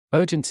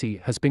Urgency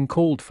has been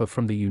called for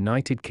from the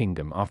United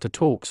Kingdom after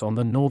talks on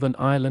the Northern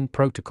Ireland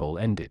Protocol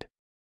ended.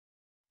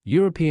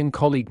 European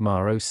colleague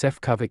Maros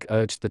Sefcovic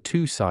urged the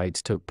two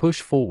sides to push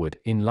forward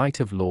in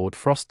light of Lord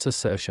Frost's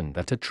assertion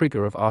that a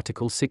trigger of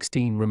Article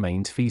 16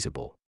 remains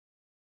feasible.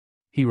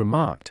 He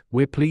remarked,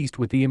 "We're pleased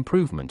with the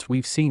improvements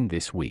we've seen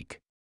this week.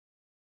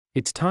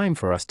 It's time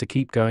for us to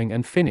keep going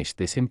and finish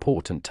this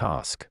important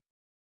task.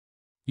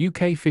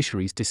 UK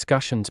fisheries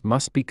discussions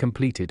must be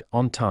completed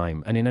on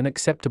time and in an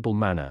acceptable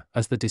manner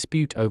as the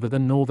dispute over the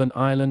Northern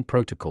Ireland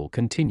Protocol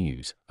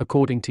continues,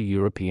 according to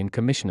European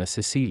Commissioner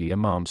Cecilia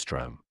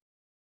Malmström.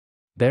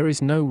 There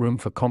is no room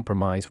for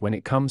compromise when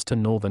it comes to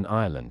Northern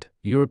Ireland,"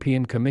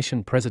 European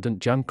Commission President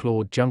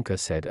Jean-Claude Juncker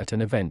said at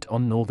an event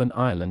on Northern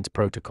Ireland's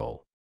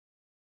protocol.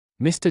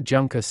 Mr.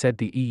 Juncker said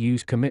the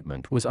EU's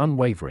commitment was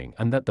unwavering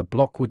and that the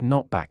bloc would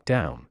not back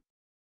down.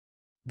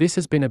 "This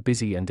has been a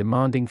busy and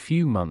demanding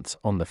few months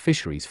on the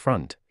fisheries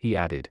front," he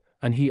added,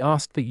 and he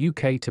asked the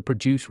UK to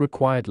produce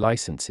required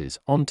licenses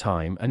on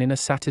time and in a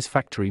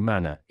satisfactory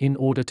manner in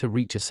order to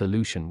reach a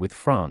solution with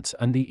France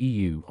and the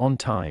EU on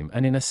time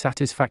and in a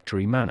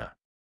satisfactory manner.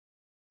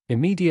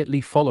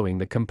 Immediately following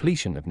the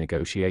completion of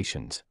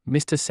negotiations,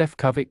 Mr.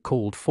 Sefcovic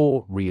called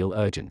for real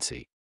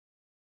urgency.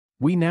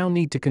 "We now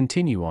need to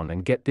continue on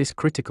and get this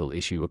critical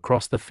issue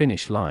across the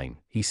finish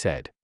line," he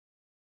said.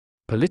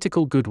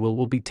 "Political goodwill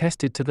will be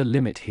tested to the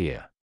limit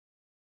here.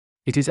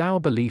 It is our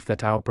belief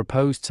that our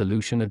proposed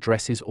solution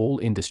addresses all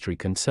industry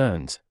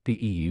concerns," the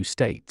EU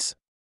states.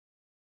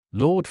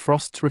 Lord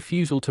Frost's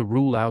refusal to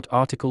rule out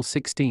Article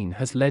 16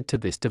 has led to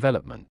this development.